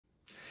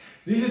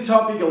This is a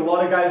topic a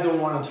lot of guys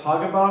don't want to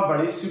talk about, but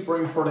it's super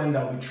important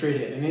that we treat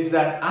it. And it's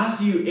that as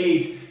you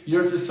age,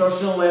 your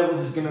testosterone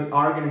levels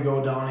are gonna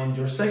go down, and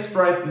your sex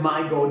drive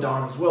might go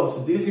down as well.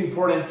 So this is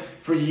important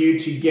for you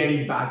to get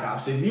it back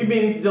up. So if you've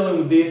been dealing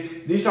with this,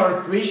 these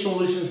are 3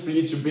 solutions for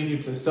you to bring your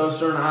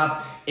testosterone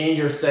up and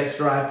your sex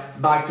drive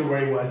back to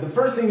where it was. The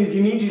first thing is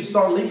you need to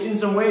start lifting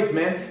some weights,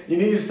 man. You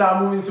need to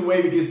start moving some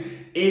weight because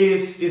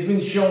it's been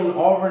shown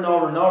over and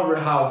over and over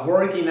how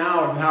working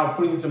out and how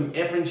putting some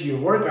effort into your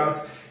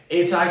workouts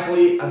is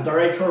actually a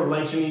direct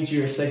correlation into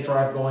your sex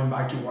drive going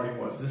back to what it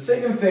was. The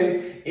second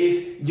thing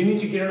is you need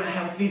to get on a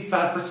healthy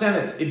fat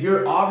percentage. If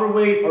you're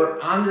overweight or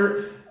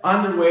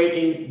underweight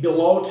in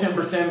below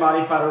 10%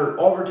 body fat or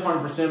over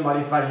 20%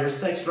 body fat, your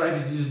sex drive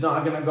is just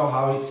not gonna go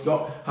how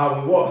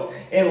it was.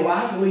 And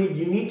lastly,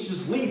 you need to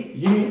sleep.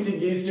 You need to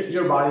give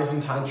your body some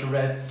time to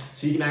rest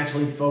so you can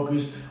actually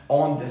focus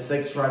on the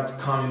sex drive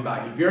coming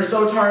back. If you're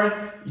so tired,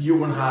 you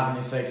won't have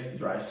any sex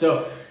drive.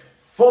 So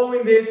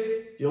following this,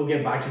 you'll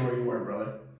get back to where you were, brother.